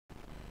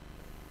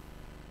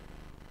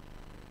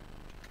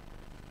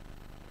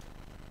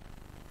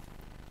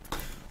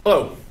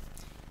Hallo,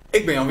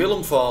 ik ben Jan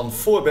Willem van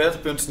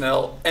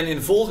voorbeter.nl en in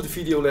de volgende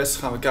videoles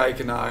gaan we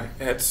kijken naar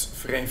het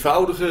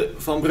vereenvoudigen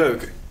van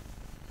breuken.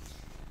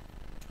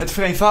 Het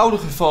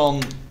vereenvoudigen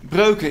van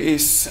breuken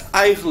is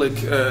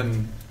eigenlijk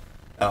een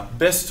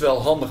best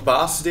wel handig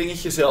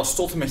basisdingetje. Zelfs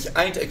tot en met je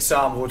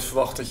eindexamen wordt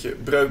verwacht dat je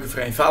breuken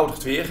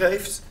vereenvoudigd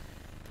weergeeft.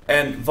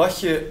 En wat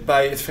je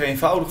bij het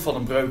vereenvoudigen van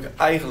een breuk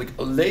eigenlijk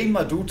alleen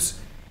maar doet,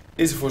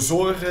 is ervoor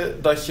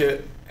zorgen dat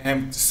je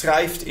hem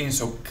schrijft in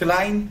zo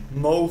klein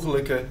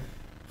mogelijke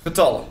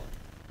getallen.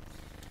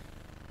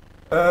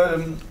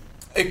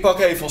 Ik pak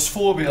even als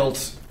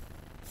voorbeeld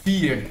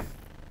 4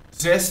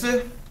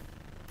 zesde.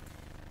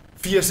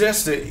 4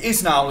 zesde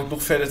is namelijk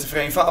nog verder te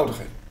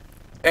vereenvoudigen.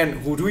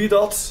 En hoe doe je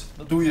dat?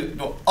 Dat doe je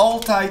door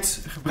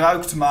altijd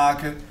gebruik te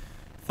maken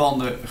van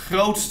de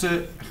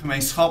grootste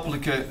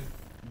gemeenschappelijke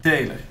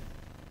deler.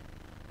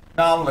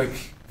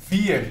 Namelijk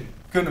 4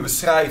 kunnen we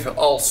schrijven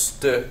als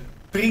de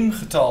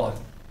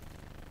priemgetallen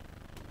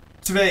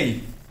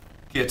 2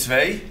 keer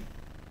 2.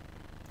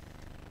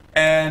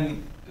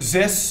 En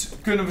 6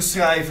 kunnen we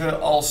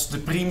schrijven als de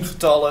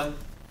priemgetallen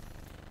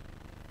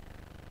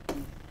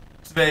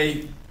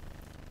 2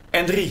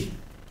 en 3.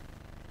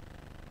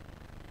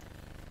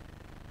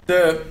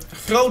 De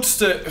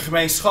grootste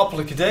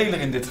gemeenschappelijke deler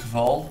in dit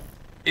geval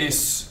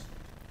is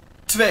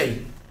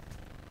 2.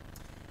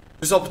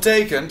 Dus dat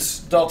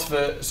betekent dat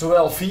we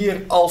zowel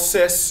 4 als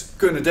 6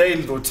 kunnen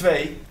delen door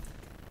 2,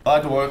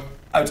 waardoor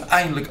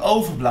uiteindelijk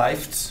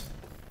overblijft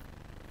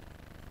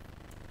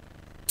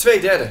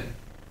 2/3.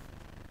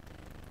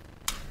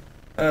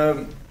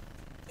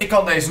 Ik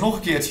kan deze nog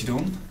een keertje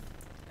doen.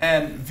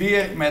 En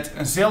weer met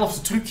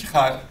eenzelfde trucje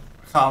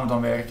gaan we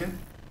dan werken.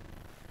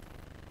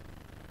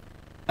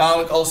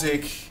 Namelijk als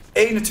ik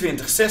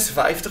 21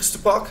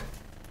 56ste pak,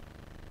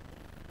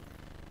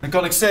 dan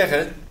kan ik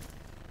zeggen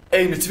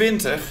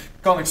 21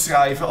 kan ik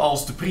schrijven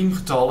als de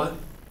priemgetallen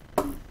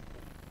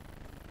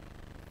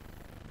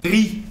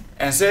 3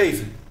 en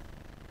 7.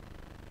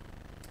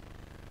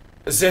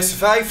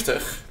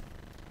 56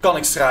 kan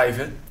ik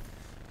schrijven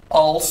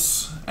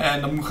als,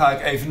 en dan ga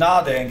ik even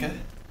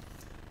nadenken,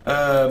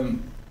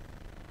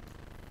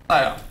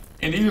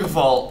 in ieder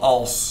geval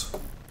als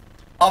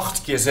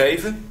 8 keer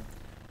 7,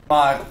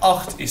 maar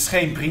 8 is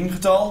geen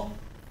priemgetal.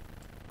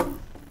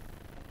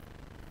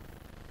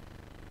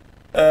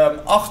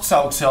 8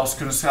 zou ik zelfs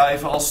kunnen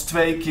schrijven als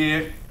 2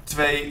 keer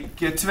 2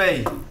 keer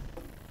 2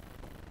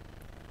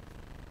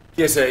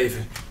 keer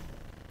 7.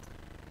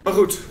 Maar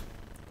goed,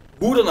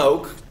 hoe dan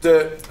ook,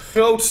 de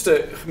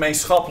grootste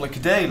gemeenschappelijke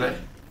deler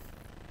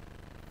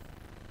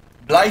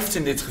blijft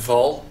in dit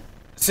geval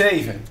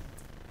 7.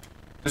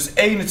 Dus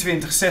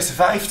 21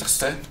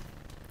 56ste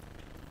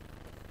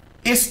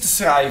is te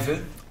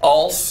schrijven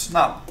als,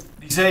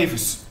 die 7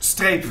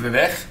 strepen we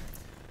weg.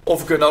 Of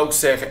we kunnen ook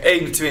zeggen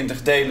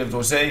 21 delen we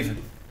door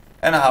 7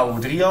 en dan houden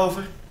we 3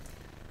 over.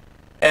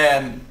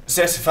 En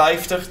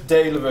 56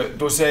 delen we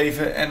door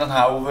 7 en dan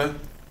houden we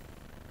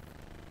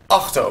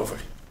 8 over.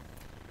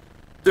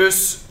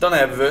 Dus dan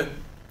hebben we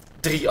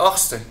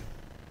 3/8.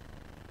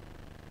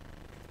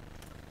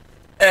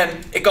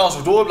 En ik kan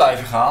zo door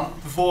blijven gaan.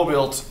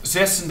 Bijvoorbeeld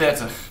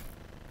 36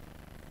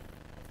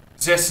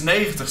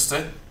 96ste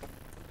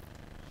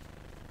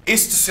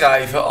is te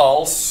schrijven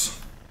als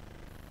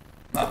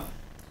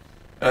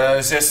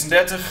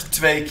 36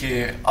 2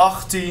 keer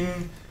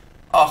 18.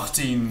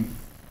 18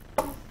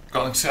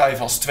 kan ik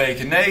schrijven als 2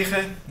 keer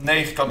 9.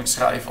 9 kan ik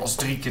schrijven als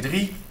 3 keer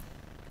 3.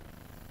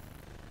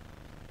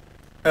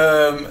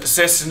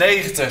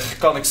 96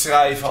 kan ik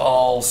schrijven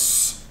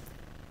als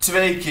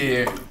 2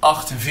 keer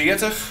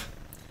 48.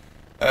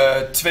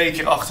 2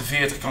 keer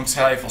 48 kan ik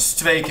schrijven als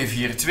 2 keer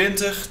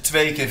 24.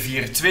 2 keer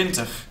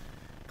 24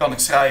 kan ik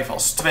schrijven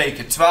als 2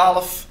 keer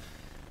 12.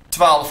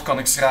 12 kan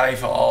ik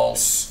schrijven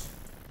als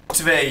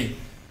 2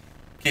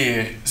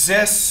 keer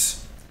 6.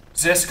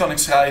 6 kan ik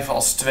schrijven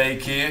als 2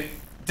 keer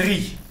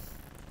 3.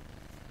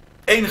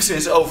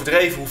 Enigszins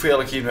overdreven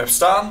hoeveel ik hier nu heb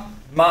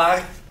staan,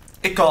 maar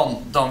ik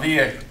kan dan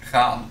weer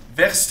gaan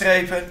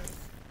wegstrepen.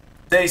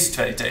 Deze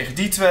 2 tegen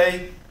die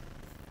 2.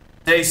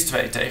 Deze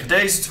 2 tegen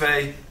deze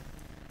 2.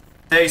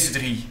 Deze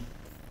 3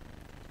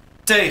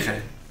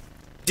 tegen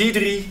die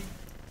 3.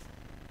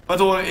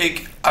 Waardoor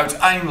ik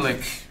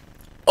uiteindelijk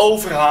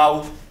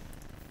overhoud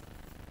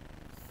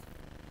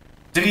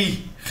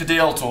 3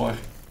 gedeeld door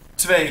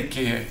 2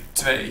 keer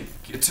 2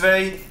 keer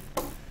 2.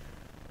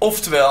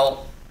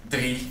 Oftewel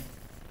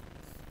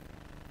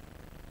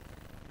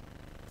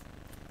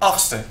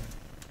 3/8.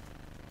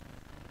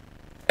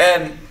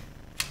 En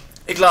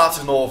ik laat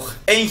er nog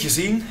eentje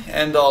zien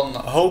en dan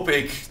hoop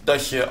ik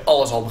dat je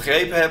alles al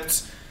begrepen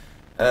hebt.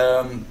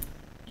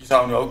 Je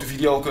zou nu ook de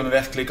video kunnen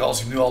wegklikken als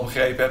je het nu al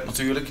begrepen hebt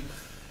natuurlijk.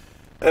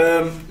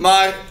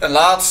 Maar een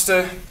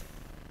laatste,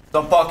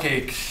 dan pak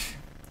ik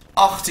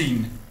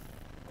 18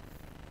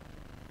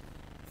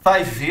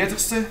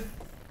 45ste.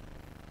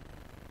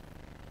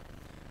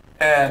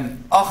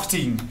 En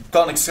 18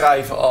 kan ik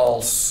schrijven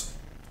als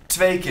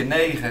 2 keer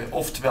 9,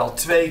 oftewel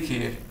 2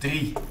 keer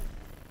 3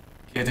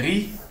 keer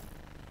 3.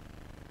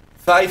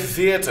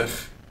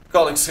 45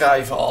 kan ik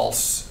schrijven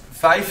als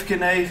 5 keer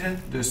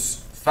 9. Dus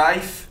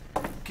 5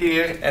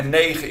 keer. En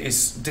 9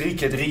 is 3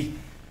 keer 3.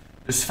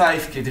 Dus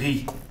 5 keer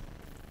 3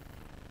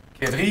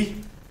 keer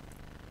 3.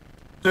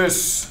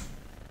 Dus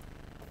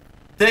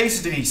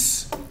deze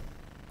 3's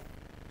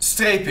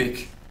streep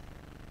ik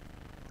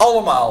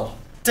allemaal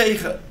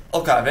tegen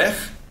elkaar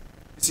weg.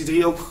 Is die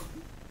 3 ook...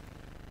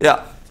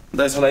 Ja,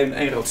 daar is alleen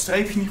één rood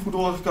streepje niet goed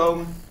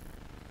doorgekomen.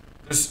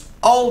 Dus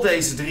al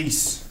deze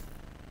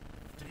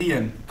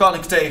 3'en kan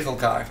ik tegen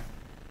elkaar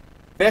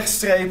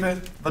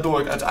wegstrepen, waardoor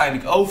ik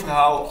uiteindelijk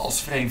overhoud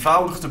als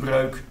vereenvoudigde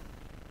breuk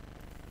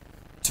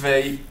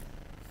 2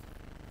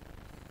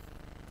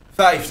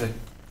 vijfde.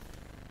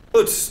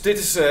 Goed, dit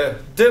is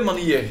de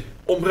manier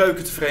om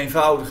breuken te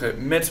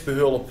vereenvoudigen met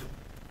behulp,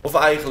 of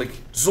eigenlijk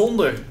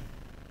zonder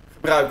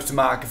gebruik te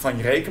maken van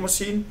je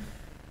rekenmachine.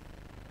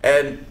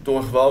 En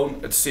door gewoon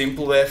het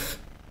simpelweg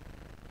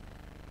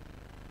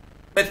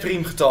met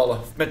priemgetallen,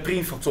 met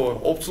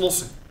priemfactoren op te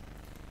lossen.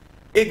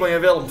 Ik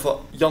ben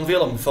Jan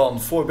Willem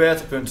van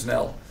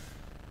voorbeter.nl.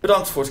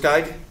 Bedankt voor het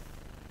kijken.